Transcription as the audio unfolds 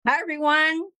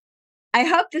everyone. I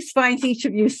hope this finds each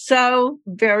of you so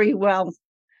very well.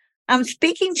 I'm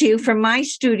speaking to you from my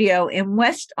studio in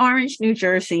West Orange, New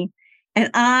Jersey, and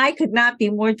I could not be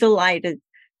more delighted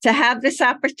to have this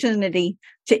opportunity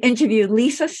to interview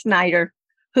Lisa Snyder,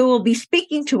 who will be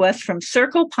speaking to us from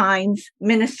Circle Pines,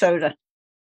 Minnesota.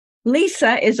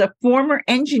 Lisa is a former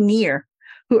engineer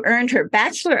who earned her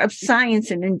Bachelor of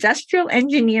Science in Industrial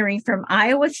Engineering from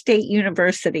Iowa State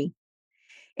University.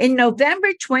 In November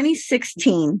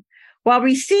 2016, while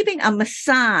receiving a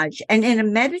massage and in a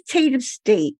meditative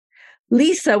state,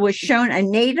 Lisa was shown a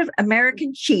Native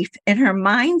American chief in her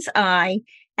mind's eye,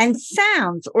 and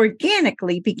sounds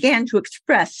organically began to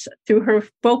express through her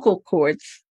vocal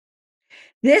cords.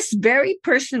 This very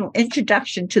personal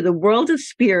introduction to the world of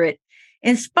spirit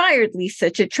inspired Lisa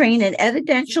to train in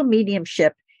evidential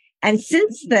mediumship, and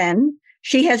since then,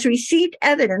 she has received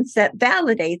evidence that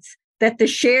validates that the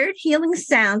shared healing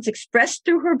sounds expressed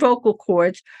through her vocal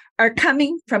cords are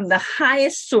coming from the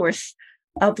highest source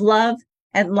of love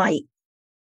and light.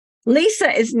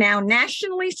 Lisa is now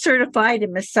nationally certified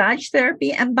in massage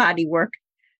therapy and bodywork,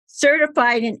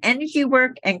 certified in energy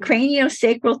work and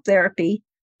craniosacral therapy.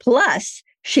 Plus,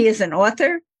 she is an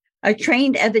author, a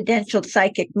trained evidential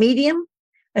psychic medium,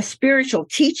 a spiritual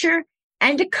teacher,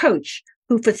 and a coach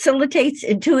who facilitates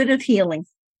intuitive healing.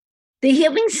 The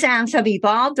healing sounds have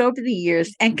evolved over the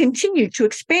years and continue to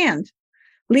expand.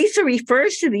 Lisa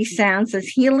refers to these sounds as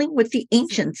healing with the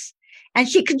ancients, and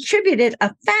she contributed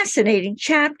a fascinating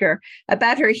chapter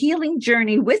about her healing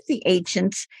journey with the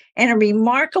ancients in a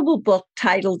remarkable book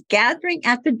titled Gathering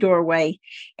at the Doorway,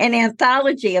 an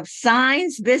anthology of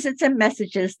signs, visits, and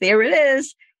messages, there it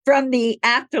is, from the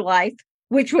afterlife,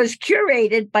 which was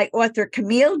curated by author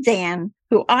Camille Dan,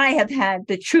 who I have had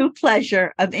the true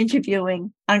pleasure of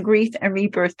interviewing on Grief and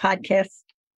Rebirth podcast.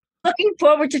 Looking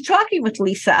forward to talking with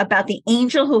Lisa about the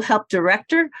angel who helped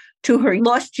direct her to her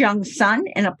lost young son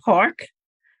in a park,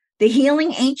 the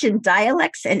healing ancient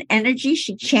dialects and energy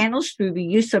she channels through the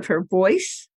use of her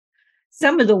voice,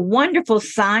 some of the wonderful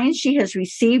signs she has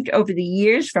received over the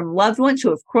years from loved ones who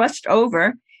have crossed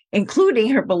over, including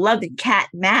her beloved cat,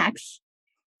 Max,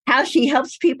 how she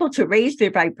helps people to raise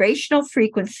their vibrational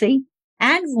frequency,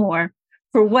 and more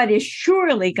for what is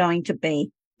surely going to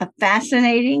be a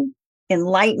fascinating,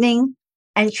 enlightening,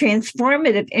 and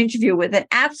transformative interview with an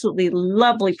absolutely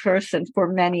lovely person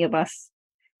for many of us.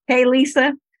 Hey,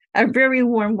 Lisa, a very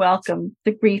warm welcome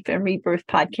to Grief and Rebirth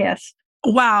podcast.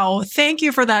 Wow. Thank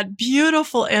you for that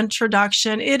beautiful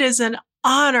introduction. It is an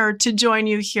honor to join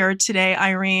you here today,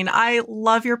 Irene. I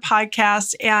love your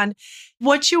podcast and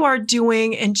what you are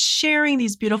doing and sharing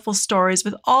these beautiful stories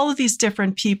with all of these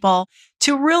different people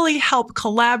to really help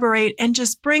collaborate and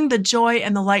just bring the joy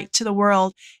and the light to the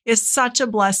world is such a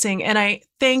blessing. And I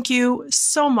thank you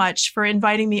so much for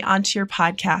inviting me onto your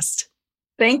podcast.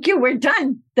 Thank you. We're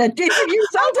done. The interview's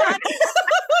over.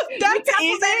 That's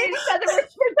easy.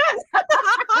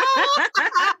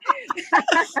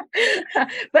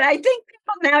 But I think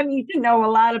people now need to know a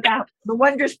lot about the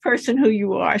wondrous person who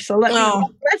you are. So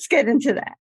let's get into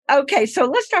that. Okay, so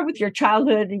let's start with your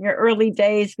childhood and your early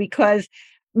days, because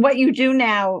what you do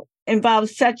now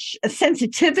involves such a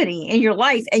sensitivity in your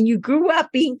life, and you grew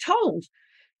up being told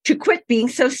to quit being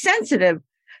so sensitive.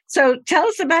 So tell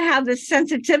us about how this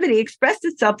sensitivity expressed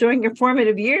itself during your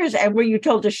formative years, and were you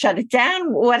told to shut it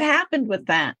down? What happened with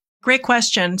that? Great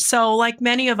question. So like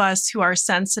many of us who are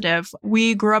sensitive,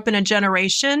 we grew up in a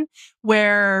generation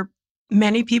where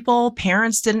many people,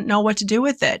 parents didn't know what to do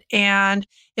with it. And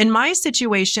in my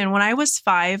situation, when I was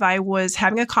 5, I was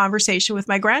having a conversation with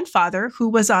my grandfather who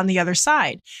was on the other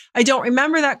side. I don't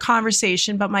remember that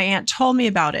conversation, but my aunt told me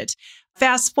about it.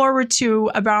 Fast forward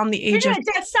to around the age of...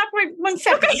 Stop for 1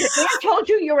 second. Okay. Your aunt told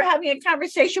you you were having a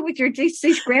conversation with your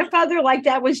deceased grandfather, like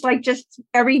that was like just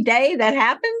every day that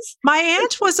happens? My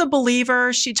aunt was a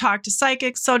believer. She talked to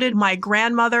psychics. So did my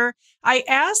grandmother. I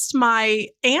asked my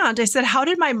aunt, I said, how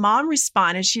did my mom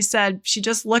respond? And she said, she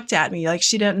just looked at me like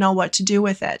she didn't know what to do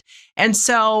with it. And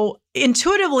so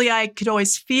intuitively, I could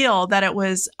always feel that it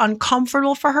was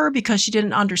uncomfortable for her because she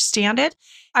didn't understand it.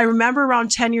 I remember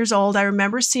around 10 years old, I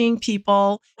remember seeing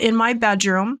people in my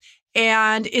bedroom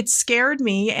and it scared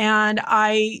me. And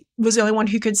I was the only one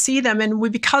who could see them. And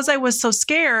because I was so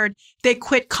scared, they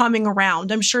quit coming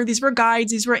around. I'm sure these were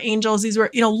guides, these were angels, these were,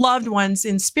 loved ones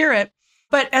in spirit.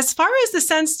 But as far as the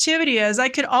sensitivity is, I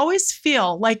could always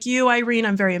feel like you, Irene,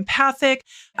 I'm very empathic.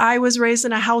 I was raised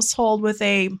in a household with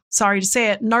a, sorry to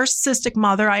say it, narcissistic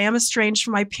mother. I am estranged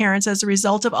from my parents as a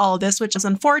result of all of this, which is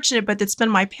unfortunate, but it's been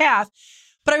my path.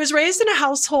 But I was raised in a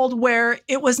household where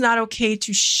it was not okay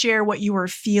to share what you were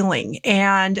feeling.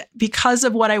 And because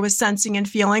of what I was sensing and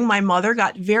feeling, my mother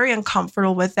got very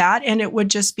uncomfortable with that. And it would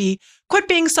just be, quit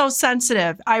being so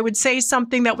sensitive. I would say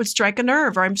something that would strike a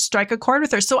nerve or I'd strike a chord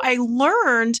with her. So I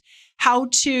learned how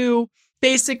to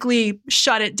basically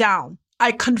shut it down.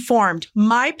 I conformed.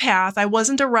 My path, I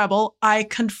wasn't a rebel. I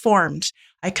conformed.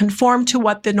 I conformed to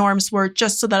what the norms were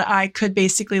just so that I could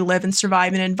basically live and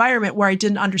survive in an environment where I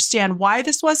didn't understand why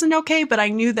this wasn't okay, but I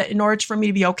knew that in order for me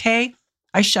to be okay,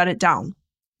 I shut it down,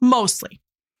 mostly.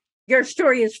 Your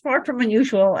story is far from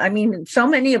unusual. I mean, so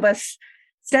many of us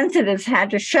sensitives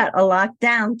had to shut a lot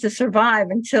down to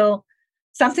survive until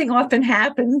something often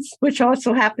happens, which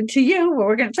also happened to you, what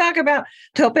we're going to talk about,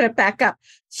 to open it back up.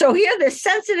 So here, this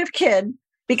sensitive kid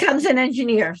becomes an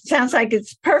engineer. Sounds like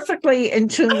it's perfectly in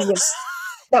tune with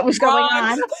what was going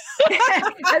on. And then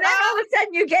all of a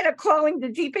sudden you get a calling to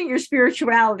deepen your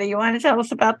spirituality. You want to tell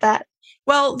us about that?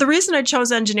 Well, the reason I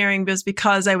chose engineering was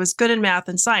because I was good in math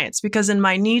and science, because in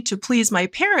my need to please my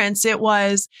parents, it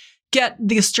was get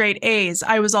the straight A's.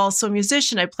 I was also a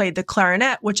musician. I played the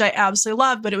clarinet, which I absolutely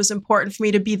loved, but it was important for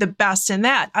me to be the best in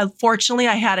that. Unfortunately,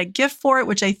 I had a gift for it,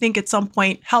 which I think at some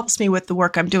point helps me with the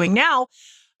work I'm doing now.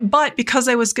 But because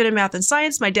I was good in math and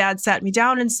science, my dad sat me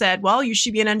down and said, well, you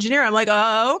should be an engineer. I'm like,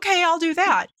 okay, I'll do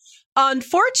that.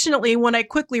 Unfortunately, when I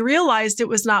quickly realized it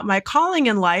was not my calling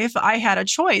in life, I had a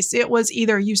choice. It was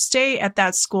either you stay at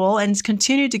that school and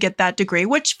continue to get that degree,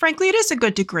 which frankly, it is a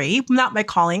good degree, not my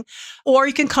calling, or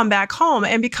you can come back home.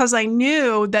 And because I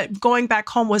knew that going back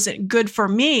home wasn't good for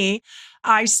me,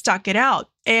 I stuck it out.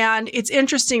 And it's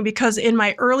interesting because in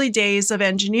my early days of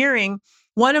engineering,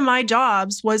 one of my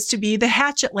jobs was to be the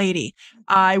hatchet lady.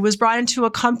 I was brought into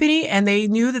a company and they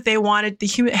knew that they wanted, the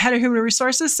head of human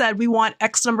resources said, we want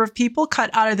X number of people cut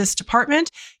out of this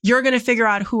department. You're going to figure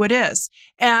out who it is.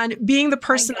 And being the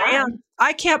person I am,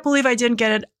 I can't believe I didn't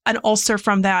get an ulcer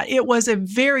from that. It was a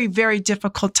very, very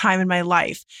difficult time in my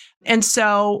life. And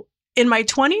so in my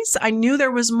 20s, I knew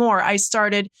there was more. I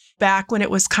started back when it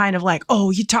was kind of like,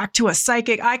 oh, you talk to a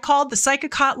psychic. I called the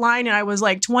psychic hotline and I was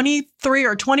like 23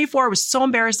 or 24. I was so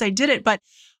embarrassed I did it. But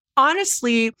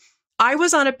honestly, I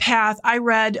was on a path. I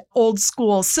read old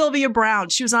school Sylvia Brown.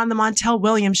 She was on the Montel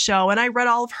Williams show and I read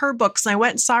all of her books and I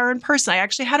went and saw her in person. I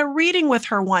actually had a reading with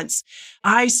her once.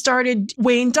 I started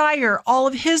Wayne Dyer, all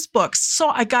of his books. So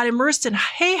I got immersed in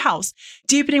Hay House,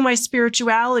 deepening my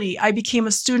spirituality. I became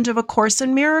a student of A Course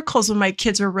in Miracles when my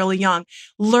kids were really young,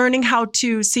 learning how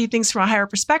to see things from a higher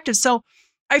perspective. So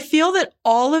I feel that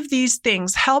all of these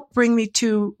things help bring me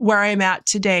to where I'm at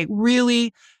today.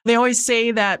 Really, they always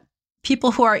say that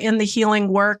people who are in the healing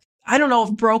work, I don't know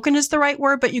if broken is the right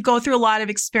word, but you go through a lot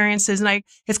of experiences. And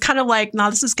it's kind of like,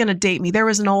 now this is going to date me. There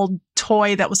was an old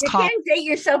toy that was called. You can't date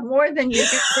yourself more than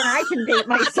I can date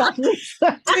myself.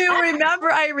 Do you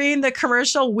remember, Irene, the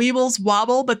commercial Weebles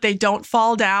wobble, but they don't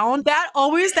fall down? That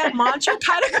mantra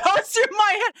kind of goes through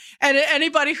my head. And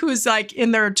anybody who's like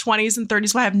in their 20s and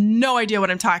 30s will have no idea what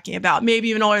I'm talking about, maybe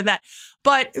even older than that.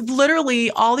 But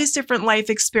literally all these different life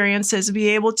experiences, be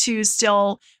able to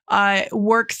still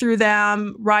work through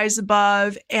them, rise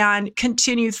above, and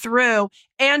continue through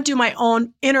and do my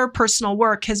own interpersonal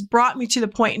work has brought me to the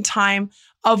point in time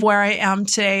of where I am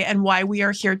today and why we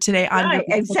are here today on right,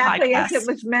 exactly podcast. As it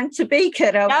was meant to be,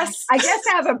 kiddo. Yes. I guess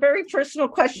I have a very personal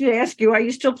question to ask you. Are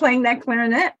you still playing that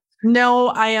clarinet? No,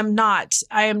 I am not.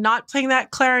 I am not playing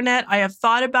that clarinet. I have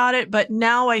thought about it, but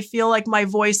now I feel like my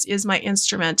voice is my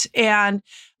instrument and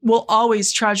will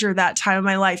always treasure that time of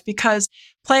my life because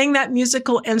playing that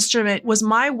musical instrument was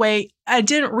my way. I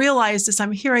didn't realize this.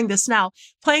 I'm hearing this now.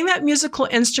 Playing that musical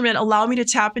instrument allowed me to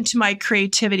tap into my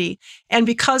creativity. And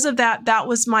because of that, that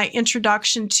was my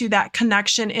introduction to that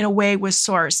connection in a way with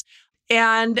Source.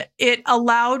 And it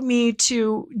allowed me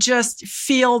to just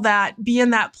feel that, be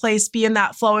in that place, be in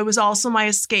that flow. It was also my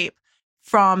escape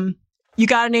from, you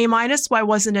got an A-, why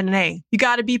wasn't it an A? You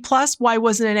got a B+, why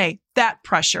wasn't it an A? That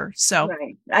pressure. So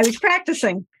right. I was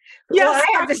practicing. Yes. Well,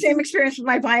 I have the same experience with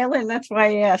my violin. That's why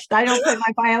I asked. I don't play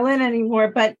my violin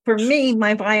anymore. But for me,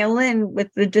 my violin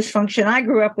with the dysfunction I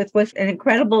grew up with was an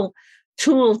incredible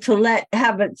tool to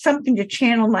something to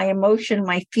channel my emotion,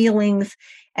 my feelings,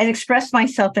 and express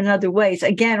myself in other ways.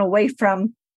 Again, away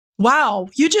from. Wow.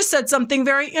 You just said something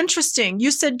very interesting. You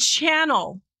said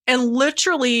channel. And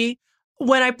literally,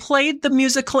 when I played the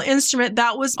musical instrument,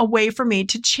 that was a way for me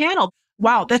to channel.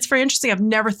 Wow. That's very interesting. I've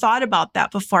never thought about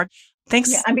that before.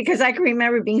 Thanks. Yeah, because I can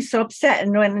remember being so upset.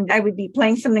 And when I would be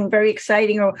playing something very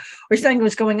exciting or something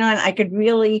was going on, I could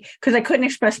really, because I couldn't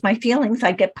express my feelings,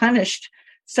 I'd get punished.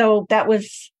 So that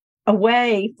was a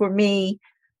way for me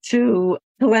to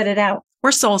let it out.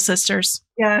 We're soul sisters.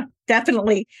 Yeah,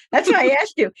 definitely. That's why I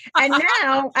asked you. And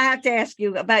now I have to ask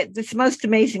you about this most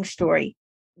amazing story.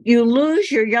 You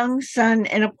lose your young son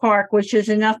in a park, which is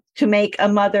enough to make a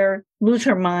mother lose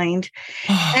her mind.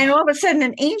 And all of a sudden,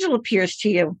 an angel appears to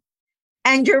you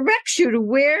and directs you to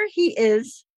where he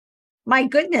is. My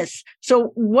goodness.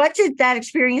 So what did that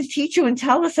experience teach you? And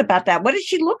tell us about that. What did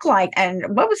she look like? And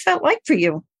what was that like for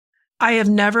you? I have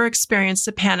never experienced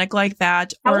a panic like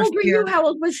that. How old were you? How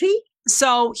old was he?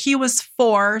 So he was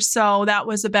 4. So that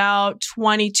was about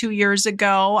 22 years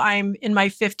ago. I'm in my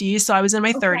 50s. So I was in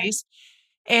my 30s.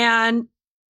 And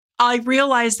I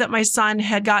realized that my son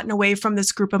had gotten away from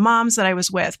this group of moms that I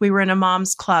was with. We were in a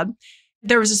mom's club.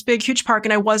 There was this big, huge park,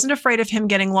 and I wasn't afraid of him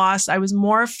getting lost. I was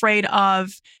more afraid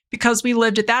of, because we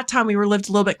lived at that time, lived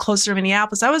a little bit closer to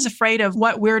Minneapolis. I was afraid of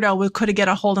what weirdo could get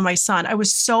a hold of my son. I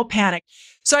was so panicked.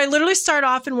 So I literally start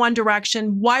off in one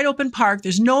direction, wide open park.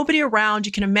 There's nobody around.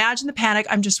 You can imagine the panic.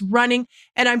 I'm just running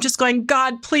and I'm just going,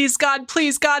 God, please, God,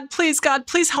 please, God, please, God,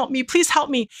 please help me. Please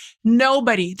help me.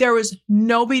 Nobody. There was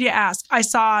nobody to ask. I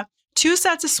saw 2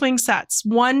 sets of swing sets,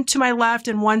 one to my left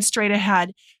and one straight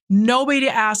ahead. Nobody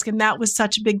to ask. And that was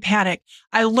such a big panic.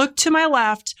 I looked to my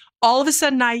left. All of a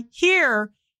sudden I hear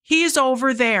he's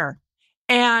over there.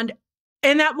 And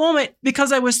in that moment,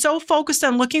 because I was so focused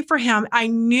on looking for him, I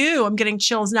knew, I'm getting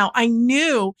chills now. I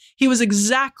knew he was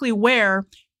exactly where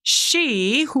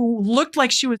she, who looked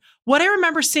like she was, what I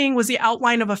remember seeing was the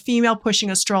outline of a female pushing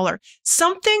a stroller.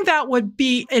 Something that would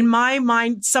be, in my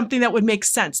mind, something that would make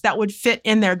sense, that would fit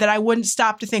in there, that I wouldn't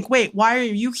stop to think, wait, why are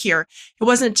you here? It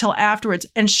wasn't until afterwards.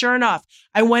 And sure enough,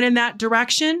 I went in that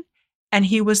direction and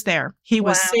he was there. He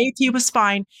was safe. He was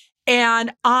fine.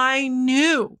 And I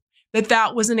knew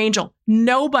that was an angel.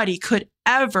 Nobody could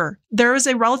ever. There is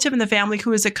a relative in the family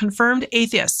who is a confirmed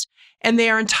atheist, and they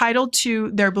are entitled to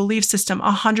their belief system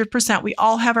 100%. We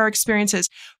all have our experiences.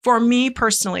 For me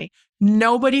personally,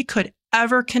 nobody could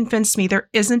ever convince me there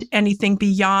isn't anything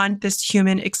beyond this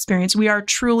human experience. We are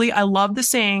truly, I love the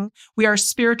saying, we are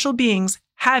spiritual beings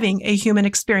having a human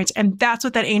experience. And that's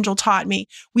what that angel taught me.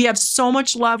 We have so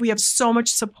much love. We have so much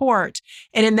support.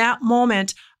 And in that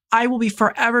moment, I will be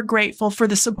forever grateful for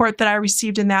the support that I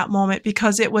received in that moment,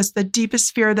 because it was the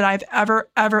deepest fear that I've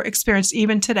ever experienced,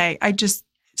 even today.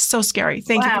 So scary.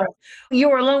 Thank you. You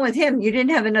were alone with him. You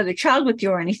didn't have another child with you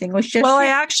or anything. It was just I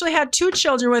actually had 2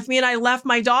 children with me, and I left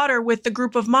my daughter with the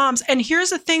group of moms. And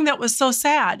here's the thing that was so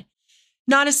sad.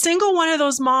 Not a single one of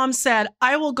those moms said,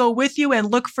 I will go with you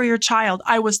and look for your child.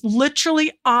 I was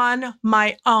literally on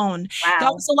my own. Wow.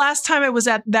 That was the last time I was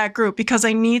at that group, because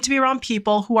I need to be around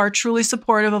people who are truly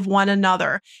supportive of one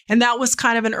another. And that was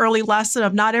kind of an early lesson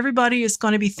of not everybody is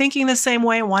going to be thinking the same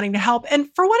way and wanting to help. And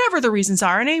for whatever the reasons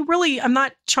are. And I'm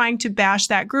not trying to bash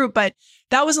that group, but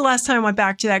that was the last time I went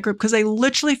back to that group, because I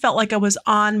literally felt like I was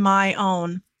on my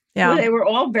own. Yeah. Well, they were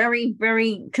all very,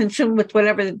 very consumed with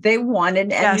whatever they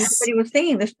wanted. And everybody was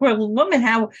thinking, this poor little woman,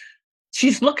 how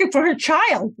she's looking for her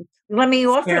child. Let me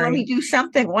do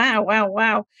something.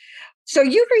 Wow. So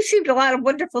you've received a lot of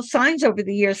wonderful signs over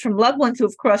the years from loved ones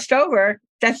who've crossed over.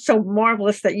 That's so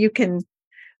marvelous that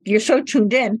you're so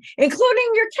tuned in, including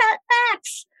your cat,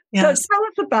 Max. Yes. So tell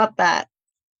us about that.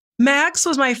 Max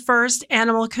was my first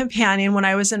animal companion when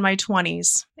I was in my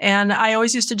 20s. And I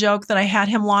always used to joke that I had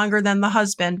him longer than the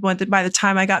husband by the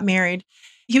time I got married.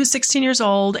 He was 16 years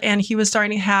old and he was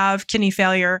starting to have kidney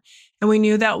failure. And we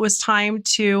knew that it was time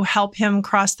to help him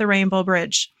cross the Rainbow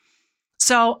Bridge.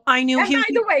 So I knew by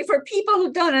the way, for people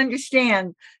who don't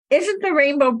understand, isn't the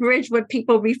Rainbow Bridge what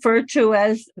people refer to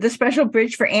as the special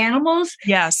bridge for animals?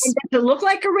 Yes. And does it look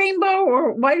like a rainbow,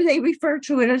 or why do they refer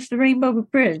to it as the Rainbow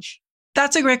Bridge?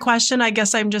 That's a great question. I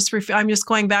guess I'm just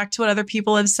going back to what other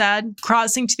people have said.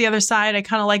 Crossing to the other side, I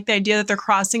kind of like the idea that they're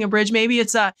crossing a bridge. Maybe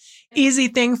it's a easy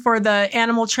thing for the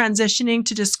animal transitioning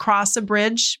to just cross a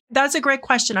bridge. That's a great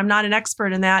question. I'm not an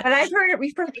expert in that. But I've heard it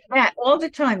referred to that all the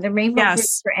time, the Rainbow Bridge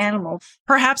for animals.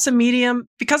 Perhaps a medium.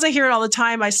 Because I hear it all the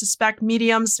time, I suspect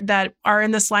mediums that are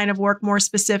in this line of work more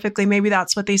specifically, maybe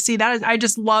that's what they see. I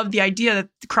just love the idea that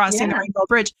crossing the Rainbow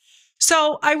Bridge.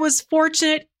 So I was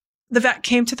fortunate. The vet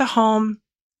came to the home.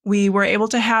 We were able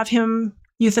to have him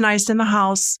euthanized in the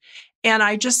house. And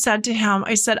I just said to him,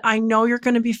 I said, I know you're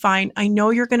going to be fine. I know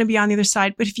you're going to be on the other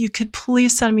side, but if you could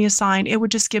please send me a sign, it would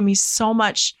just give me so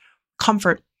much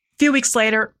comfort. A few weeks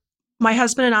later, my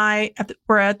husband and I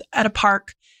were at a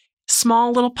park,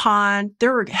 small little pond.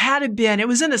 It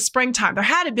was in the springtime. There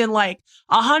had been like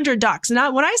 100 ducks.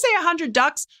 And when I say 100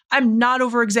 ducks, I'm not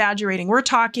over exaggerating. We're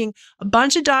talking a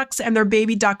bunch of ducks and their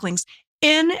baby ducklings.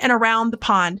 in and around the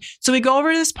pond. So we go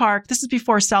over to this park. This is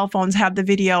before cell phones have the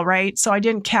video, right? So I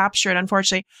didn't capture it,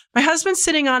 unfortunately. My husband's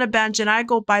sitting on a bench and I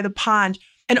go by the pond,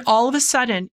 and all of a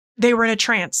sudden they were in a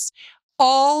trance.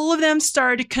 All of them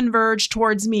started to converge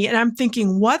towards me. And I'm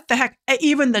thinking, what the heck?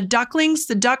 Even the ducklings,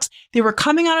 the ducks, they were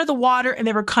coming out of the water and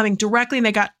they were coming directly and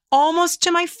they got almost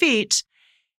to my feet.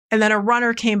 And then a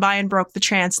runner came by and broke the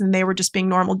trance and they were just being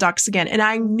normal ducks again. And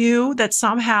I knew that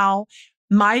somehow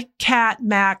my cat,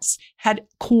 Max, had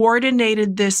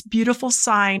coordinated this beautiful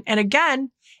sign. And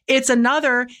again, it's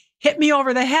another hit me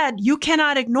over the head. You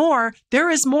cannot ignore.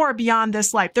 There is more beyond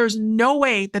this life. There's no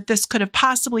way that this could have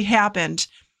possibly happened.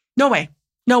 No way.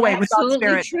 No way. Absolutely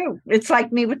without spirit. True. It's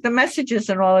like me with the messages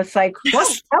and all. It's like,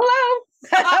 yes. Hello.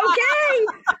 Okay.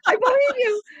 I believe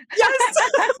you. Yes.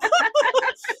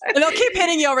 And they'll keep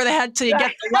hitting you over the head till you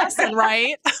get the lesson,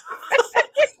 right?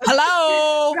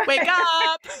 Hello. Wake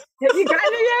up. Have you got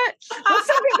it yet? Well,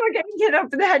 some people are getting hit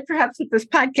over the head perhaps with this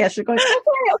podcast. They're going,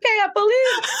 okay, I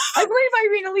believe,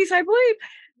 Irene, Elise, I believe.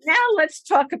 Now let's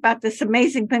talk about this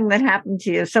amazing thing that happened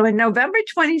to you. So in November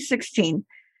 2016,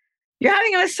 you're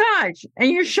having a massage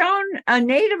and you're shown a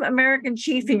Native American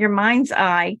chief in your mind's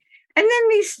eye. And then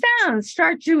these sounds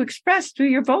start to express through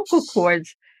your vocal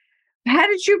cords. How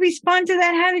did you respond to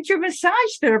that? How did your massage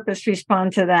therapist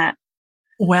respond to that?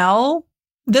 Well,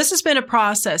 this has been a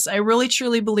process. I really,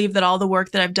 truly believe that all the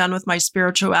work that I've done with my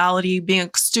spirituality, being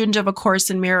a student of A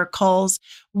Course in Miracles,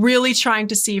 really trying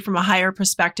to see from a higher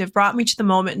perspective, brought me to the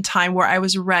moment in time where I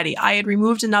was ready. I had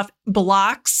removed enough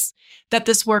blocks that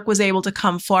this work was able to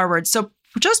come forward. So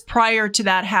just prior to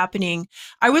that happening,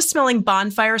 I was smelling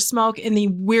bonfire smoke in the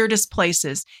weirdest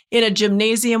places, in a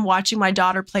gymnasium watching my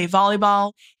daughter play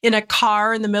volleyball, in a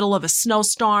car in the middle of a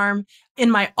snowstorm,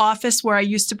 in my office where I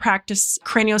used to practice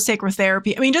craniosacral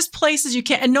therapy. I mean, just places you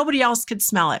can't, and nobody else could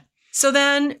smell it. So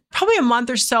then probably a month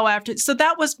or so after, so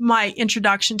that was my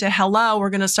introduction to, hello, we're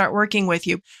going to start working with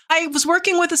you. I was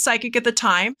working with a psychic at the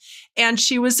time, and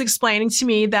she was explaining to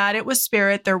me that it was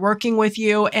spirit, they're working with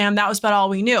you, and that was about all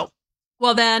we knew.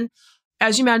 Well, then,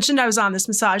 as you mentioned, I was on this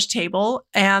massage table,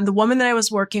 and the woman that I was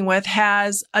working with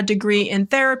has a degree in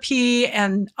therapy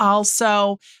and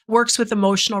also works with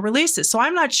emotional releases. So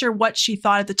I'm not sure what she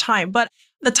thought at the time, but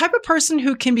the type of person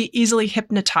who can be easily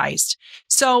hypnotized.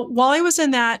 So while I was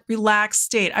in that relaxed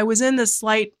state, I was in this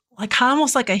slight, like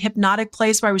almost like a hypnotic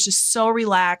place where I was just so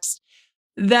relaxed.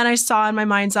 Then I saw in my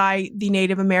mind's eye the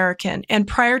Native American. And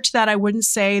prior to that, I wouldn't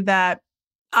say that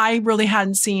I really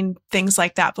hadn't seen things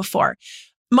like that before.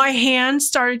 My hand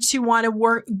started to want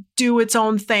to do its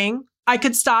own thing. I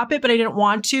could stop it, but I didn't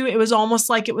want to. It was almost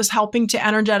like it was helping to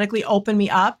energetically open me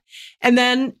up. And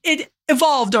then it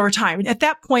evolved over time. At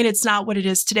that point, it's not what it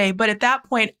is today. But at that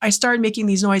point, I started making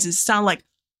these noises sound like,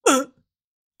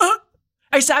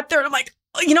 I sat there and I'm like,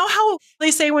 you know how they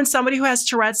say when somebody who has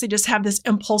Tourette's, they just have this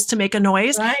impulse to make a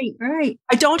noise? Right.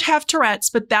 I don't have Tourette's,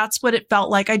 but that's what it felt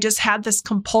like. I just had this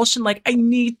compulsion, like I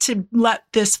need to let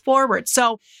this forward.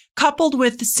 So coupled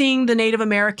with seeing the Native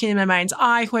American in my mind's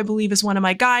eye, who I believe is one of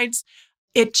my guides,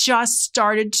 it just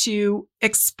started to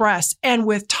express. And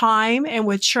with time and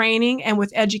with training and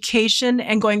with education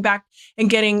and going back and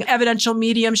getting evidential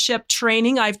mediumship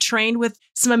training, I've trained with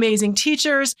some amazing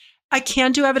teachers. I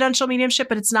can do evidential mediumship,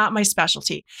 but it's not my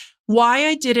specialty. Why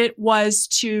I did it was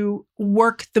to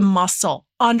work the muscle,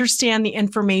 understand the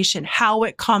information, how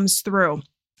it comes through,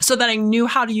 so that I knew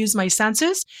how to use my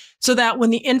senses, so that when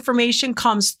the information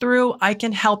comes through, I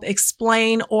can help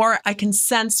explain or I can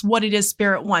sense what it is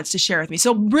Spirit wants to share with me.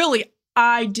 So really,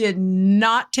 I did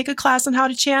not take a class on how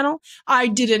to channel. I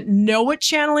didn't know what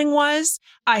channeling was.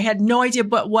 I had no idea,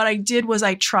 but what I did was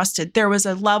I trusted. There was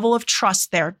a level of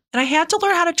trust there. And I had to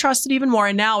learn how to trust it even more.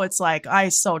 And now it's like, I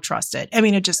so trust it. I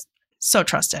mean, it just so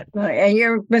trust it. And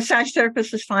your massage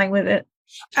therapist is fine with it?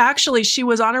 Actually, she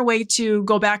was on her way to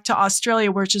go back to Australia,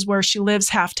 which is where she lives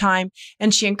half time.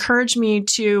 And she encouraged me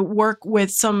to work with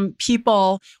some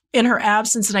people in her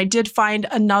absence. And I did find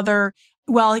another,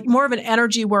 more of an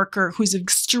energy worker who's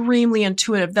extremely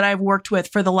intuitive that I've worked with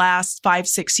for the last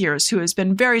 5-6 years, who has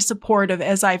been very supportive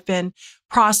as I've been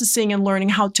processing and learning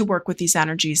how to work with these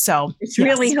energies. So it's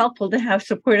really helpful to have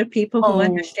supportive people who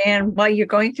understand why you're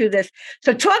going through this.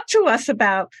 So talk to us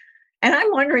about, and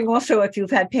I'm wondering also if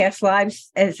you've had past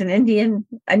lives as an Indian,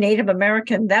 a Native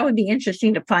American. That would be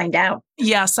interesting to find out.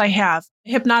 Yes, I have.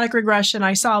 Hypnotic regression.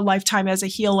 I saw a lifetime as a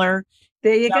healer.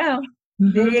 There you go.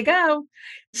 Mm-hmm. There you go.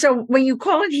 So when you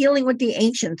call it healing with the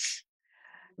ancients,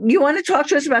 you want to talk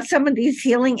to us about some of these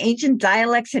healing ancient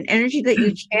dialects and energy that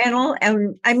you channel?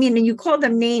 And I mean, and you call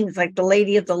them names like the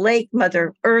Lady of the Lake,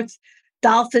 Mother Earth,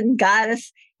 Dolphin,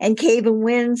 Goddess, and Cave and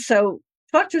Wind. So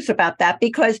Talk to us about that,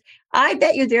 because I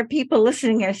bet you there are people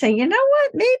listening here saying, you know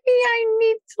what, maybe I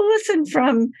need to listen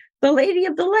from the Lady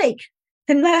of the Lake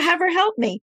and have her help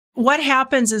me. What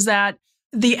happens is that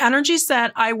the energies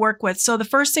that I work with, so the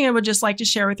first thing I would just like to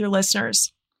share with your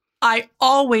listeners, I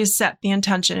always set the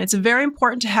intention. It's very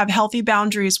important to have healthy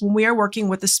boundaries when we are working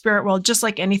with the spirit world, just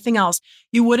like anything else.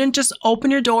 You wouldn't just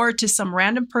open your door to some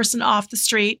random person off the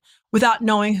street without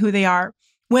knowing who they are.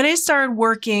 When I started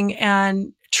working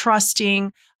and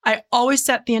trusting, I always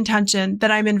set the intention that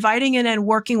I'm inviting in and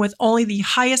working with only the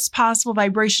highest possible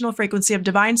vibrational frequency of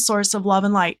divine source of love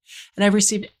and light. And I've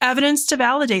received evidence to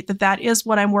validate that that is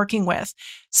what I'm working with.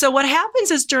 So what happens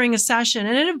is during a session,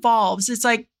 and it evolves, it's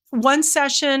like one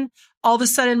session, all of a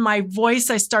sudden my voice,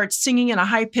 I start singing in a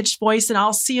high-pitched voice, and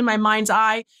I'll see in my mind's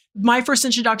eye, my first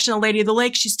introduction to Lady of the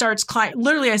Lake, she starts climbing.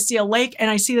 Literally, I see a lake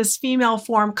and I see this female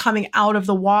form coming out of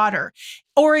the water.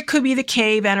 Or it could be the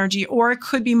cave energy, or it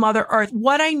could be Mother Earth.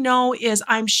 What I know is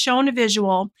I'm shown a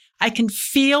visual. I can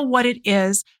feel what it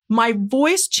is. My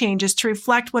voice changes to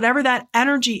reflect whatever that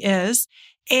energy is.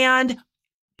 And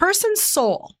person's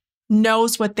soul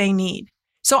knows what they need.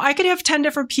 So I could have 10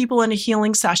 different people in a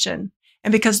healing session.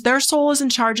 And because their soul is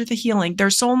in charge of the healing, their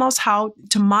soul knows how,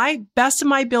 to my best of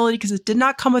my ability, because it did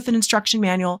not come with an instruction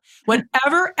manual,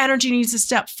 whatever energy needs to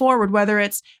step forward, whether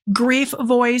it's grief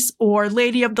voice or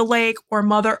Lady of the Lake or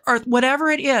Mother Earth,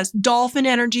 whatever it is, dolphin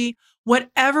energy,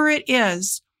 whatever it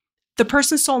is, the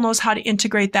person's soul knows how to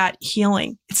integrate that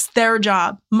healing. It's their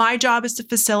job. My job is to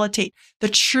facilitate. The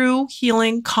true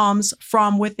healing comes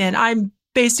from within. I'm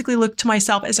basically look to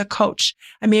myself as a coach.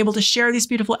 I'm able to share these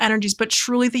beautiful energies, but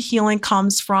truly the healing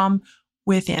comes from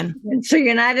within. And so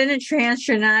you're not in a trance,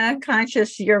 you're not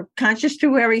unconscious, you're conscious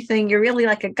through everything. You're really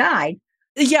like a guide.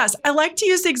 Yes. I like to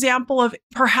use the example of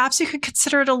perhaps you could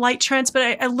consider it a light trance,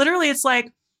 but I literally, it's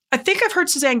like, I think I've heard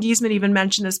Suzanne Giesman even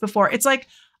mention this before. It's like,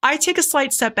 I take a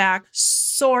slight step back,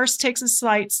 source takes a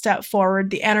slight step forward,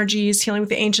 the energies, healing with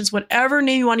the ancients, whatever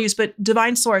name you want to use, but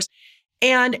divine source.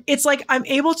 And it's like I'm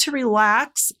able to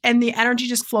relax and the energy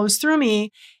just flows through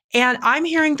me. And I'm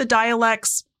hearing the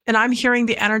dialects and I'm hearing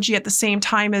the energy at the same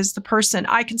time as the person.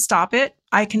 I can stop it.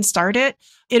 I can start it.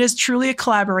 It is truly a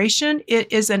collaboration.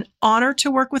 It is an honor to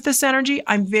work with this energy.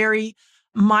 I'm very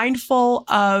mindful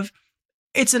of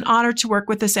it's an honor to work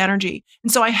with this energy.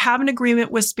 And so I have an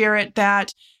agreement with Spirit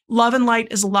that love and light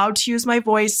is allowed to use my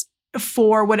voice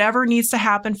for whatever needs to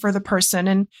happen for the person.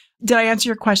 And did I answer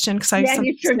your question? Because I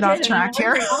get off track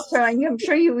here. I'm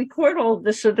sure you record all of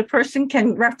this so the person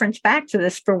can reference back to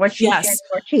this for what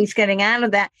she's getting out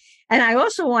of that. And I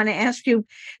also want to ask you,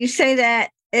 you say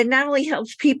that it not only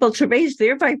helps people to raise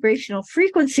their vibrational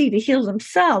frequency to heal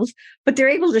themselves, but they're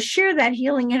able to share that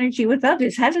healing energy with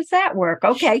others. How does that work?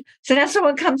 Okay, so now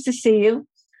someone comes to see you,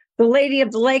 the Lady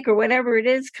of the Lake or whatever it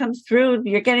is comes through,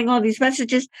 you're getting all these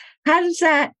messages. How does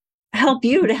that help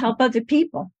you to help other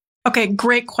people? Okay,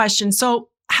 great question. So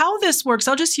how this works,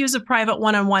 I'll just use a private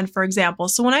one-on-one, for example.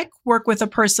 So when I work with a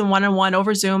person one-on-one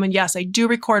over Zoom, and yes, I do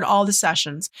record all the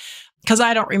sessions because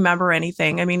I don't remember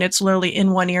anything. I mean, it's literally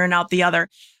in one ear and out the other.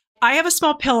 I have a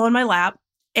small pillow in my lap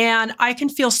and I can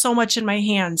feel so much in my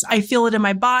hands. I feel it in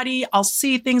my body. I'll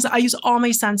see things. I use all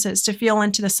my senses to feel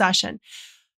into the session.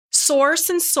 Source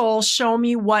and soul show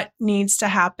me what needs to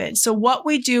happen. So what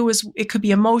we do is it could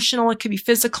be emotional, it could be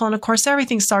physical. And of course,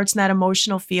 everything starts in that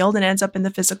emotional field and ends up in the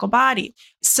physical body.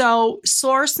 So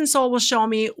source and soul will show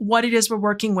me what it is we're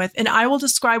working with. And I will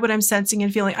describe what I'm sensing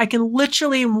and feeling. I can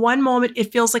literally in one moment,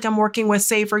 it feels like I'm working with,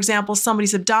 say, for example,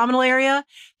 somebody's abdominal area.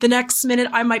 The next minute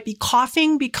I might be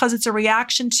coughing because it's a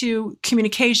reaction to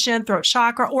communication, throat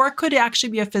chakra, or it could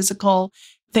actually be a physical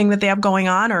thing that they have going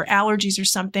on or allergies or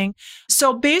something.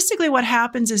 So basically what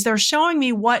happens is they're showing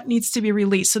me what needs to be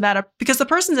released so that because the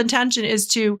person's intention is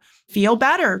to feel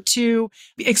better, to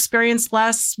experience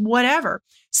less, whatever.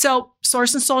 So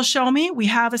source and soul show me, we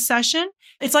have a session.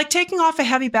 It's like taking off a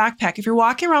heavy backpack. If you're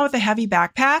walking around with a heavy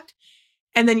backpack,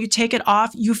 and then you take it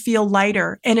off, you feel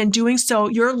lighter. And in doing so,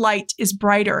 your light is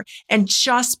brighter. And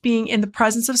just being in the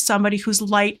presence of somebody whose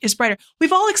light is brighter.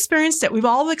 We've all experienced it. We've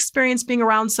all experienced being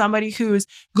around somebody who's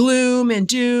gloom and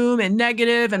doom and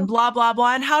negative and blah, blah,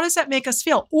 blah. And how does that make us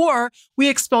feel? Or we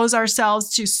expose ourselves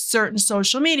to certain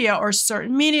social media or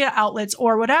certain media outlets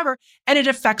or whatever, and it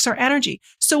affects our energy.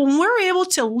 So when we're able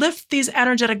to lift these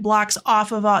energetic blocks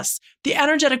off of us, the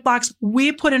energetic blocks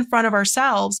we put in front of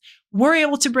ourselves, we're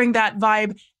able to bring that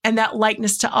vibe and that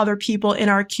lightness to other people in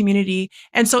our community.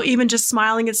 And so even just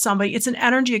smiling at somebody, it's an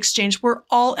energy exchange. We're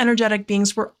all energetic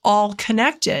beings. We're all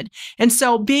connected. And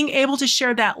so being able to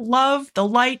share that love, the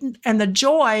light, and the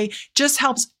joy just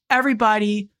helps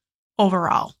everybody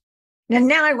overall.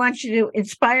 Now I want you to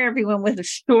inspire everyone with a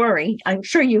story. I'm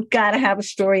sure you've got to have a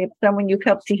story of someone you've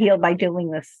helped to heal by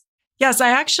doing this. Yes, I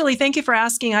actually, thank you for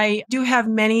asking. I do have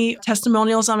many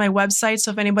testimonials on my website.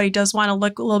 So if anybody does want to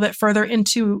look a little bit further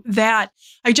into that,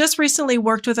 I just recently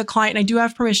worked with a client, and I do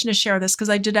have permission to share this because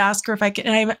I did ask her if I could,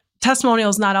 and I have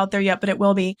testimonials not out there yet, but it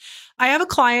will be. I have a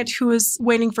client who is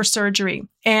waiting for surgery,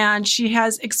 and she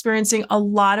has experiencing a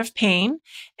lot of pain,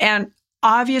 and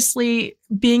obviously,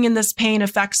 being in this pain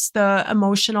affects the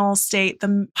emotional state,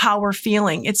 how we're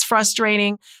feeling. It's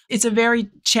frustrating. It's a very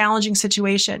challenging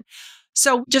situation.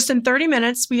 So just in 30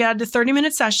 minutes, we had a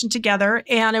 30-minute session together,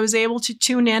 and I was able to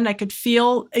tune in. I could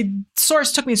feel a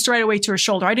source took me straight away to her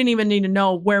shoulder. I didn't even need to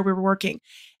know where we were working.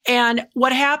 And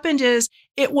what happened is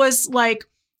it was like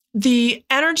the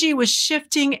energy was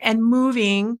shifting and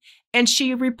moving. And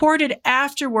she reported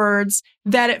afterwards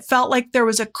that it felt like there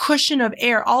was a cushion of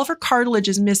air. All of her cartilage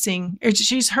is missing.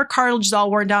 Her cartilage is all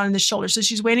worn down in the shoulder. So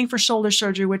she's waiting for shoulder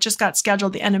surgery, which just got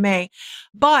scheduled the end of May.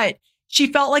 But she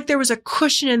felt like there was a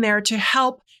cushion in there to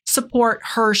help support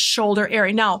her shoulder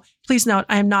area. Now, please note,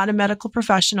 I am not a medical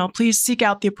professional. Please seek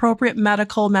out the appropriate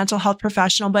mental health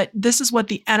professional. But this is what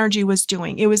the energy was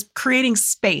doing. It was creating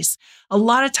space. A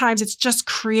lot of times it's just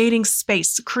creating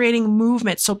space, creating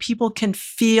movement so people can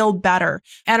feel better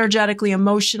energetically,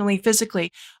 emotionally,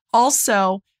 physically.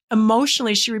 Also,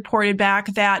 emotionally, she reported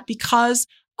back that because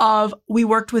we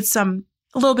worked with a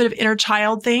little bit of inner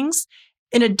child things,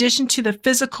 in addition to the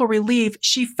physical relief,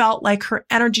 she felt like her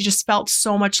energy just felt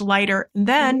so much lighter. And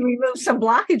then remove some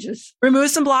blockages.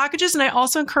 And I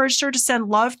also encouraged her to send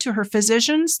love to her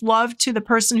physicians, love to the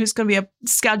person who's going to be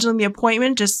scheduling the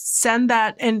appointment. Just send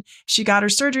that. And she got her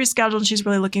surgery scheduled, and she's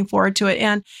really looking forward to it.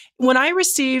 And when I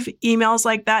receive emails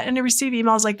like that, and I receive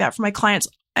emails like that from my clients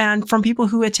and from people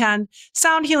who attend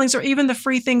sound healings or even the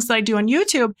free things that I do on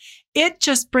YouTube, it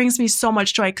just brings me so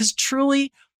much joy, because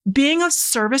truly, being of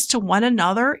service to one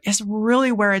another is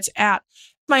really where it's at.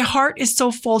 My heart is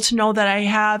so full to know that I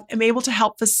am able to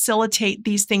help facilitate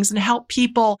these things and help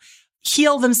people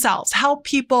heal themselves, help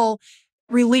people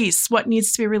release what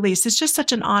needs to be released. It's just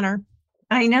such an honor.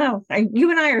 I know. You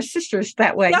and I are sisters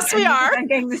that way. Yes, we are. I'm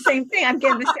getting the same thing. I'm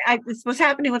getting this what's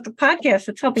happening with the podcast.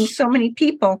 It's helping so many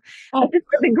people. I just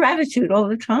live in gratitude all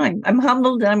the time. I'm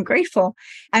humbled and I'm grateful.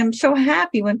 I'm so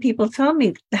happy when people tell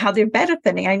me how they're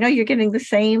benefiting. I know you're getting the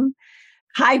same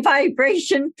high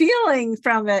vibration feeling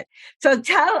from it. So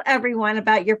tell everyone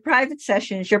about your private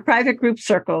sessions, your private group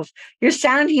circles, your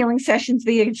sound healing sessions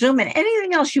via Zoom, and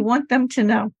anything else you want them to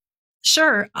know.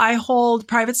 Sure. I hold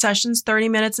private sessions, 30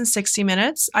 minutes and 60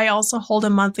 minutes. I also hold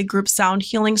a monthly group sound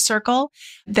healing circle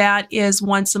that is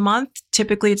once a month.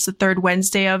 Typically, it's the third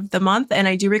Wednesday of the month, and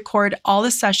I do record all the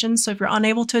sessions. So if you're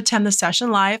unable to attend the session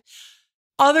live,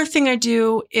 other thing I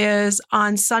do is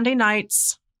on Sunday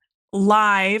nights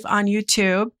live on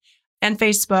YouTube and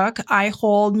Facebook, I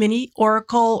hold mini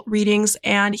oracle readings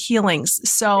and healings.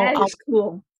 So that is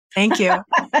cool. Thank you.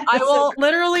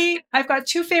 I've got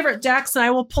two favorite decks, and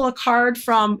I will pull a card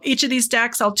from each of these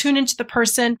decks. I'll tune into the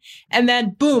person, and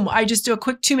then boom, I just do a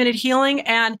quick 2-minute healing.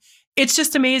 And it's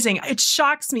just amazing. It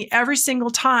shocks me every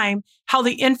single time how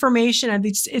the information, and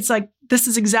it's like, this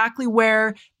is exactly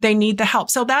where they need the help.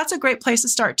 So that's a great place to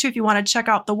start too. If you want to check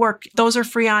out the work, those are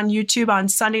free on YouTube on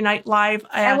Sunday Night Live.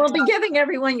 And we'll be giving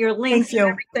everyone your links and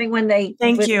everything when the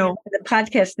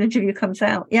podcast interview comes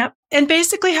out. Yep. And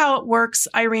basically how it works,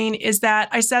 Irene, is that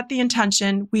I set the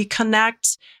intention, we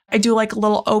connect, I do like a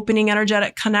little opening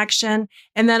energetic connection.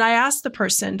 And then I ask the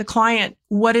person, the client,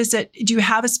 what is it? Do you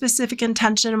have a specific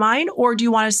intention in mind, or do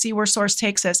you want to see where source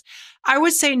takes us? I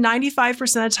would say 95%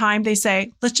 of the time they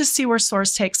say, let's just see where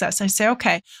source takes us. I say,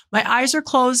 okay, my eyes are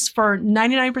closed for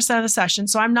 99% of the session,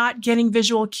 so I'm not getting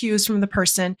visual cues from the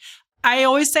person. I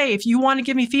always say, if you want to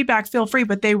give me feedback, feel free,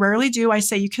 but they rarely do. I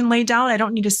say, you can lay down. I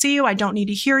don't need to see you. I don't need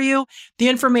to hear you. The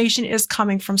information is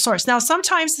coming from source. Now,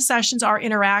 sometimes the sessions are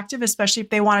interactive, especially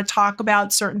if they want to talk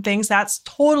about certain things. That's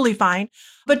totally fine.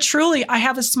 But truly, I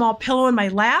have a small pillow in my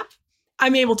lap.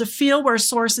 I'm able to feel where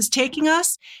source is taking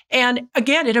us. And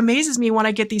again, it amazes me when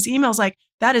I get these emails like,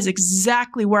 that is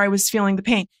exactly where I was feeling the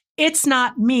pain. It's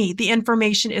not me. The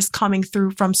information is coming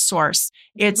through from source.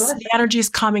 The energy is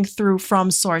coming through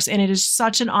from source. And it is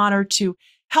such an honor to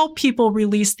help people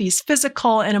release these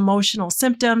physical and emotional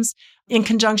symptoms in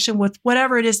conjunction with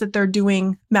whatever it is that they're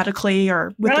doing medically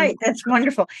or with right. That's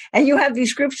wonderful. And you have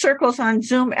these group circles on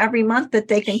Zoom every month that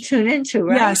they can tune into,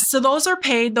 right? Yes. So those are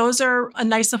paid. Those are a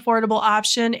nice, affordable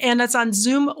option. And that's on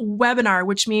Zoom webinar,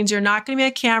 which means you're not going to be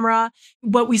a camera,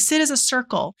 but we sit as a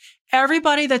circle.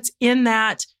 Everybody that's in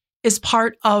that is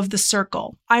part of the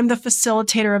circle. I'm the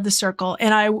facilitator of the circle,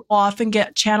 and I often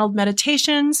get channeled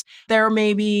meditations. There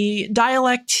may be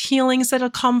dialect healings that'll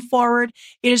come forward.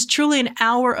 It is truly an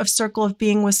hour of circle of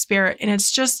being with spirit, and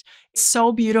it's just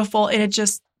so beautiful. And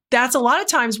that's a lot of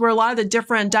times where a lot of the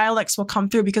different dialects will come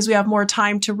through because we have more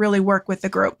time to really work with the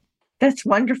group. That's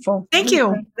wonderful. Thank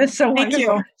you. That's so wonderful. Thank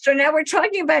you. So now we're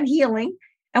talking about healing.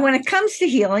 And when it comes to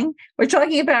healing, we're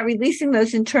talking about releasing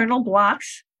those internal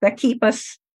blocks that keep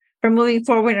us from moving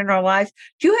forward in our lives.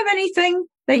 Do you have anything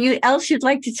else you'd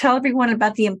like to tell everyone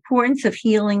about the importance of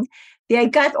healing? They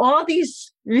got all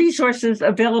these resources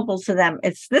available to them.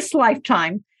 It's this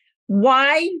lifetime.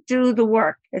 Why do the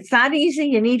work? It's not easy.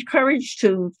 You need courage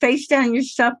to face down your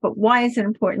stuff, but why is it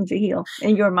important to heal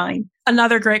in your mind?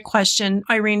 Another great question,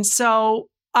 Irene. So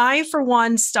I, for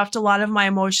one, stuffed a lot of my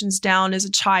emotions down as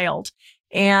a child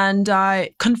and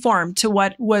conformed to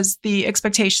what was the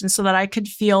expectation so that I could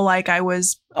feel like I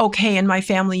was okay in my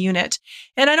family unit.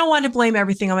 And I don't want to blame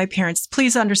everything on my parents.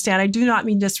 Please understand, I do not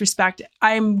mean disrespect.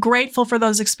 I'm grateful for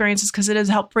those experiences because it has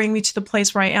helped bring me to the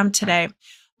place where I am today.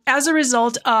 As a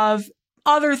result of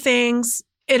other things,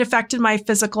 it affected my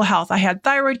physical health. I had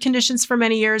thyroid conditions for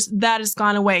many years. That has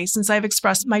gone away since I've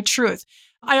expressed my truth.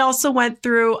 I also went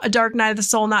through a dark night of the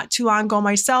soul not too long ago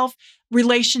myself,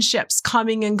 relationships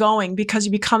coming and going because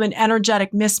you become an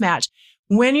energetic mismatch.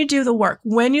 When you do the work,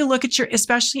 when you look at your,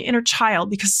 especially inner child,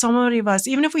 because so many of us,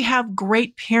 even if we have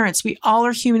great parents, we all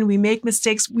are human, we make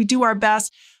mistakes, we do our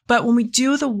best. But when we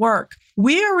do the work,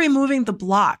 we are removing the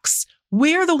blocks.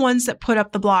 We are the ones that put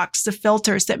up the blocks, the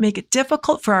filters that make it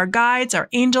difficult for our guides, our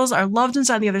angels, our loved ones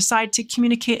on the other side to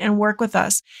communicate and work with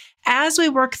us. As we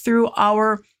work through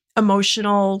our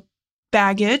emotional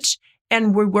baggage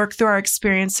and we work through our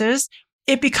experiences,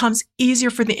 it becomes easier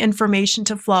for the information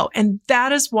to flow. And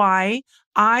that is why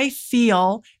I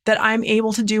feel that I'm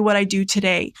able to do what I do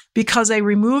today, because I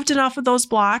removed enough of those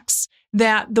blocks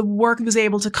that the work was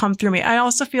able to come through me. I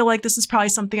also feel like this is probably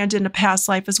something I did in a past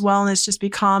life as well, and it's just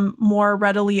become more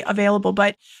readily available.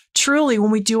 But truly, when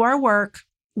we do our work,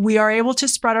 we are able to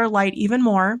spread our light even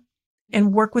more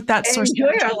and work with that source.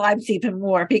 Enjoy our lives even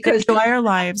more, because enjoy our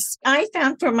lives. I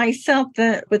found for myself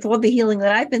that with all the healing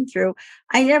that I've been through,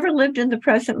 I never lived in the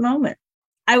present moment.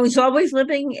 I was always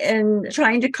living and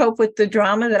trying to cope with the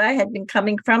drama that I had been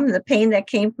coming from, the pain that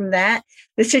came from that,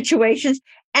 the situations.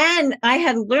 And I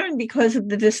had learned because of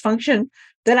the dysfunction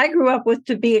that I grew up with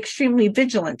to be extremely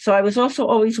vigilant. So I was also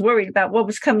always worried about what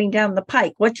was coming down the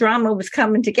pike, what drama was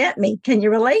coming to get me. Can you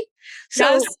relate? So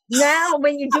yes. Now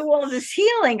when you do all this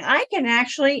healing, I can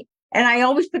actually, and I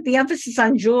always put the emphasis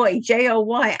on joy,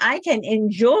 Joy, I can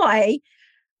enjoy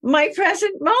my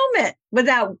present moment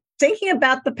without thinking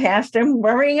about the past and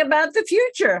worrying about the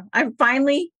future. I'm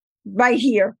finally right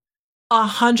here.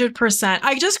 100%.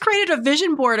 I just created a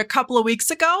vision board a couple of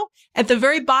weeks ago. At the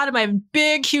very bottom, I have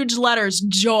big, huge letters,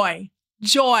 joy,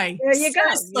 joy. There you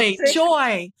Seriously, go.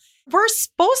 Joy. We're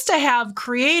supposed to have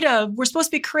creative. We're supposed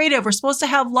to be creative. We're supposed to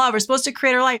have love. We're supposed to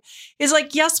create our life. It's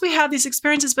like, yes, we have these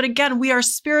experiences, but again, we are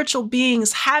spiritual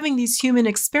beings having these human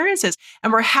experiences,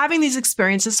 and we're having these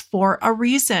experiences for a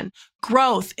reason: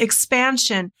 growth,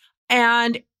 expansion,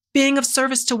 and being of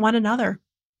service to one another.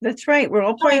 That's right. We're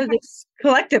all part of this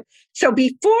collective. So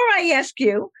before I ask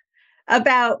you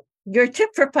about your tip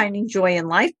for finding joy in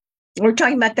life, we're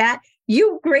talking about that.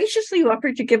 You graciously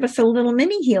offered to give us a little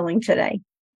mini healing today.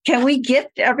 Can we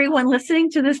gift everyone listening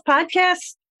to this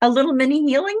podcast a little mini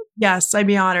healing? Yes, I'd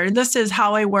be honored. This is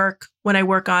how I work when I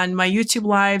work on my YouTube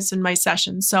lives and my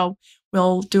sessions. So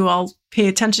I'll pay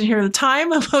attention here to the time.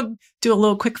 We'll do a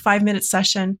little quick 5-minute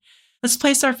session. Let's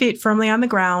place our feet firmly on the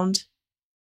ground,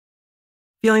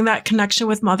 feeling that connection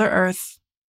with Mother Earth,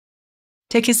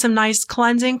 taking some nice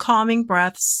cleansing, calming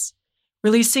breaths,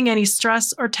 releasing any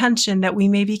stress or tension that we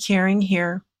may be carrying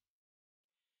here.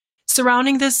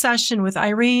 Surrounding this session with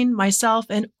Irene, myself,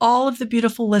 and all of the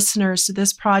beautiful listeners to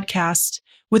this podcast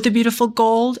with the beautiful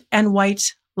gold and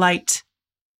white light.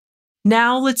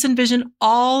 Now let's envision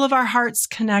all of our hearts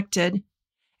connected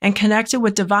and connected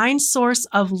with divine source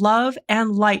of love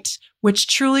and light, which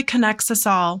truly connects us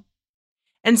all.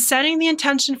 And setting the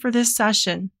intention for this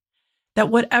session that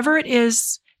whatever it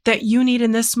is that you need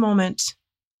in this moment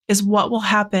is what will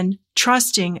happen,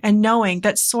 trusting and knowing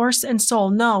that source and soul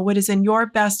know what is in your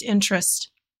best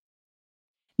interest.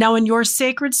 Now, in your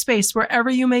sacred space, wherever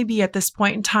you may be at this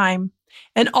point in time,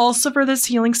 and also for this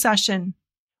healing session,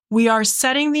 we are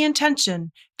setting the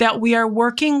intention that we are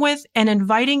working with and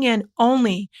inviting in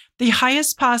only the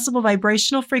highest possible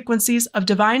vibrational frequencies of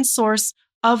divine source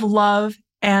of love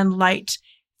and light.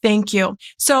 Thank you.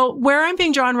 So where I'm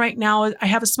being drawn right now, I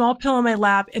have a small pillow in my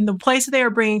lap, and the place that they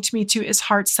are bringing to me to is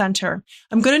heart center.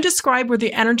 I'm going to describe where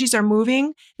the energies are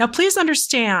moving. Now, please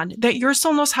understand that your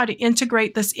soul knows how to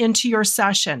integrate this into your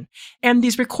session. And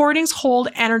these recordings hold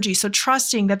energy. So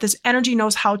trusting that this energy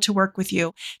knows how to work with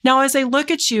you. Now, as I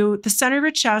look at you, the center of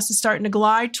your chest is starting to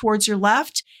glide towards your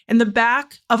left, and the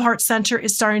back of heart center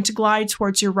is starting to glide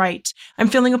towards your right. I'm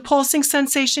feeling a pulsing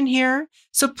sensation here.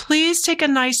 So please take a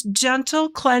nice, gentle,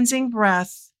 cleansing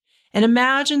breath and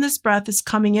imagine this breath is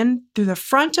coming in through the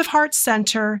front of heart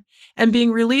center and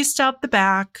being released out the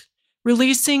back,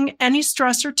 releasing any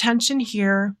stress or tension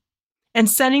here and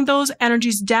sending those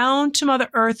energies down to Mother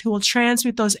Earth, who will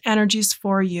transmute those energies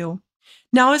for you.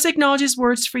 Now, as I acknowledge his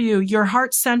words for you, your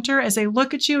heart center, as I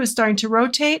look at you, is starting to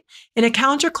rotate in a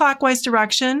counterclockwise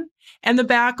direction, and the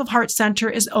back of heart center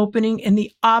is opening in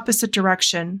the opposite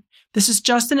direction. This is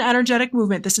just an energetic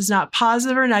movement. This is not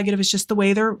positive or negative. It's just the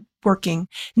way they're working.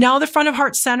 Now the front of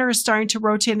heart center is starting to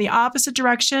rotate in the opposite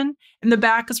direction, and the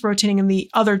back is rotating in the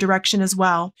other direction as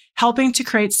well, helping to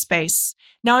create space.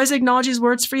 Now, as I acknowledge these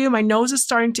words for you, my nose is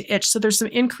starting to itch. So there's some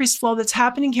increased flow that's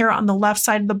happening here on the left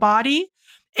side of the body.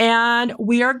 And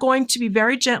we are going to be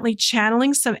very gently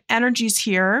channeling some energies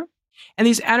here. And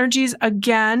these energies,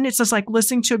 again, it's just like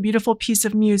listening to a beautiful piece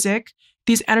of music.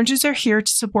 These energies are here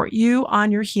to support you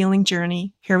on your healing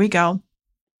journey. Here we go.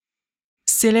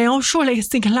 We are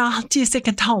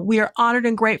honored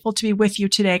and grateful to be with you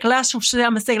today. It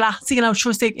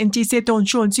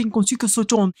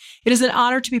is an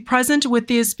honor to be present with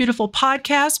this beautiful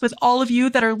podcast, with all of you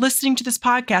that are listening to this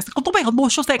podcast.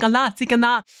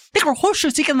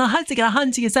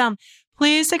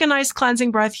 Please take a nice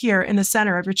cleansing breath here in the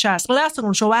center of your chest.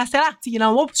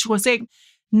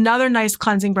 Another nice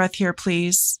cleansing breath here,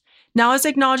 please. Now, as I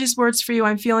acknowledge these words for you,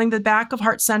 I'm feeling the back of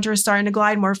heart center is starting to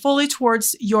glide more fully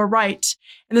towards your right.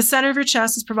 And the center of your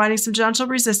chest is providing some gentle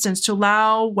resistance to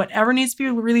allow whatever needs to be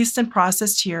released and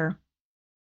processed here.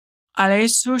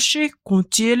 So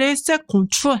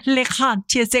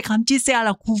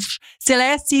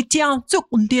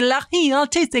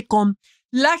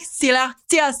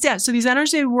these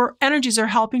energies are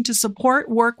helping to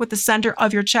work with the center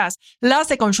of your chest.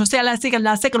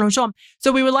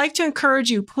 So we would like to encourage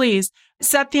you, please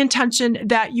set the intention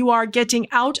that you are getting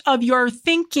out of your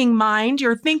thinking mind,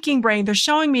 your thinking brain. They're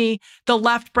showing me the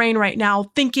left brain right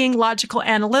now, thinking, logical,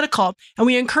 analytical. And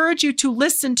we encourage you to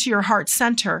listen to your heart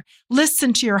center.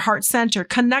 Listen to your heart center,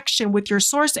 connection with your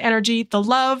source energy, the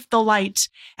love, the light.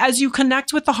 As you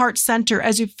connect with the heart center,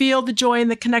 as you feel the joy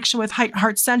and the connection with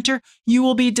heart center, you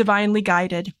will be divinely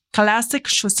guided. Please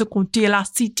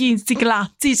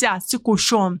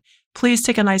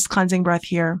take a nice cleansing breath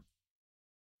here.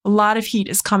 A lot of heat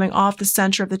is coming off the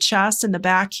center of the chest and the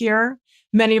back here.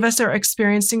 Many of us are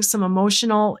experiencing some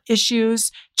emotional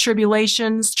issues,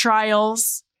 tribulations,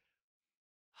 trials.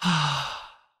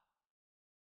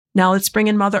 Now let's bring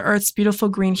in Mother Earth's beautiful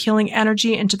green healing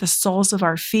energy into the soles of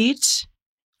our feet.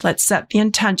 Let's set the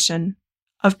intention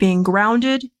of being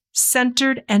grounded,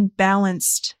 centered, and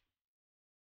balanced.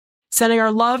 Sending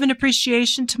our love and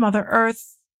appreciation to Mother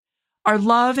Earth, our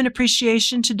love and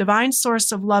appreciation to Divine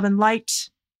Source of Love and Light.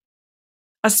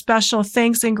 A special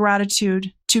thanks and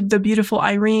gratitude to the beautiful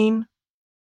Irene.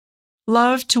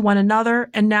 Love to one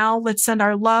another. And now let's send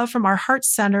our love from our heart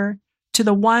center to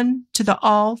the one, to the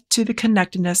all, to the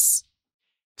connectedness.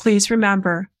 Please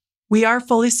remember, we are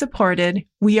fully supported,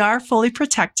 we are fully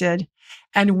protected,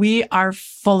 and we are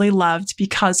fully loved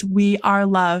because we are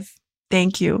love.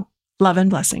 Thank you. Love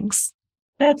and blessings.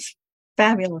 That's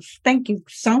fabulous. Thank you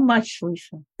so much,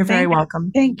 Lisa. You're very welcome.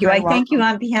 Thank you. I thank you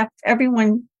on behalf of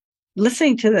everyone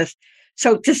listening to this.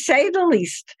 So to say the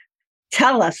least,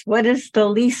 tell us, what is the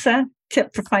Lisa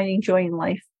tip for finding joy in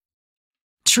life?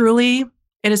 Truly,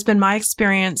 it has been my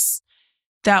experience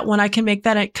that when I can make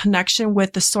that a connection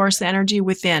with the source energy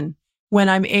within, when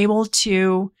I'm able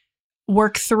to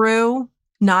work through,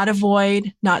 not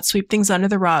avoid, not sweep things under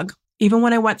the rug. Even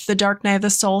when I went through the dark night of the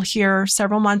soul here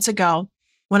several months ago,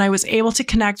 when I was able to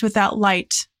connect with that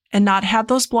light and not have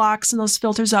those blocks and those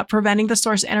filters up, preventing the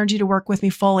source energy to work with me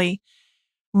fully,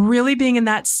 really being in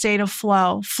that state of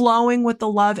flow, flowing with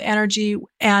the love energy.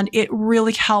 And it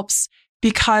really helps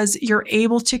because you're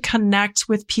able to connect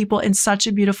with people in such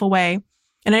a beautiful way.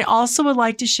 And I also would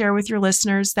like to share with your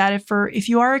listeners that if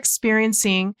you are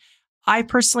experiencing, I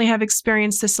personally have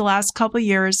experienced this the last couple of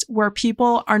years, where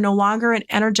people are no longer an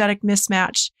energetic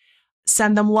mismatch.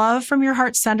 Send them love from your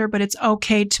heart center, but it's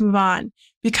okay to move on,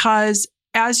 because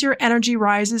as your energy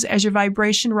rises, as your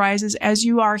vibration rises, as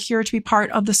you are here to be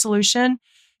part of the solution,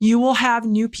 you will have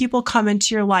new people come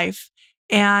into your life.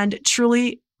 And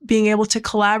truly, being able to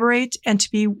collaborate and to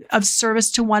be of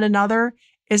service to one another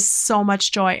is so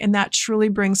much joy. And that truly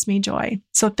brings me joy.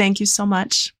 So thank you so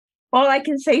much. All I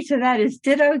can say to that is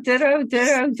ditto, ditto,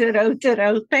 ditto, ditto,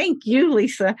 ditto. Thank you,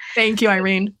 Lisa. Thank you,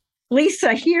 Irene.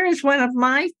 Lisa, here is one of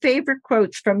my favorite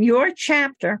quotes from your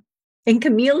chapter in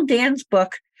Camille Dan's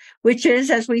book, which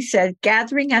is, as we said,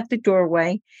 Gathering at the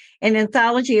Doorway, an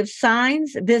anthology of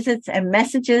signs, visits, and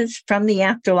messages from the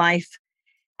afterlife.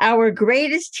 Our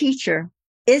greatest teacher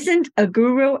isn't a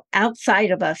guru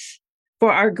outside of us,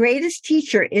 for our greatest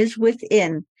teacher is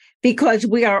within, because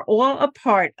we are all a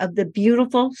part of the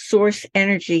beautiful source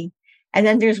energy. And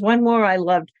then there's one more I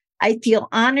loved. I feel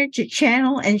honored to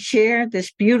channel and share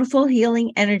this beautiful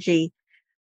healing energy.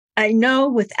 I know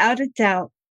without a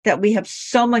doubt that we have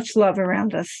so much love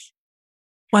around us.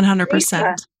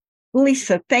 100%.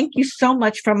 Lisa, thank you so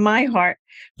much from my heart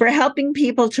for helping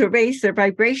people to raise their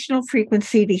vibrational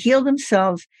frequency, to heal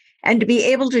themselves, and to be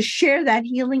able to share that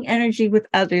healing energy with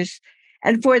others.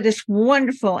 And for this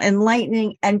wonderful,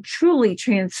 enlightening, and truly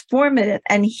transformative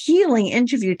and healing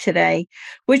interview today,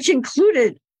 which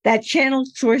included that channeled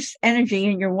source energy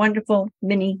in your wonderful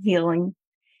mini healing.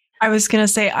 I was going to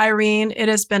say, Irene, it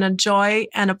has been a joy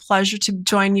and a pleasure to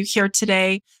join you here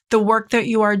today. The work that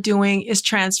you are doing is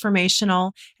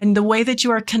transformational, and the way that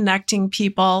you are connecting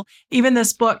people, even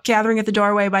this book, Gathering at the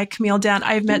Doorway by Camille Dan,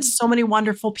 I've met so many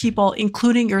wonderful people,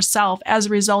 including yourself, as a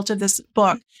result of this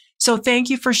book. So thank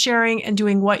you for sharing and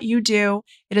doing what you do.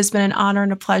 It has been an honor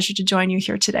and a pleasure to join you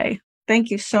here today.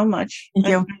 Thank you so much. Thank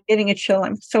you. I'm getting a chill.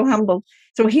 I'm so humbled.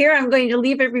 So here I'm going to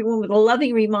leave everyone with a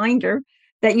loving reminder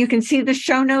that you can see the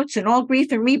show notes and all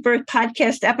Grief and Rebirth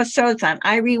podcast episodes on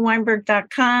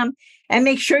ireneweinberg.com. And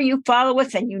make sure you follow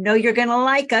us, and you know you're going to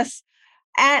like us,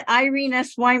 at Irene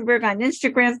S. Weinberg on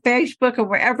Instagram, Facebook, and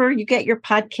wherever you get your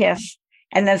podcasts.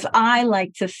 And as I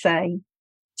like to say,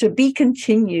 to be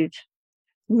continued.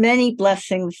 Many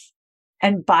blessings,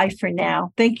 and bye for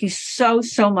now. Thank you so,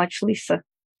 so much, Lisa.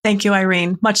 Thank you,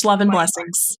 Irene. Much love and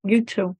blessings. You too.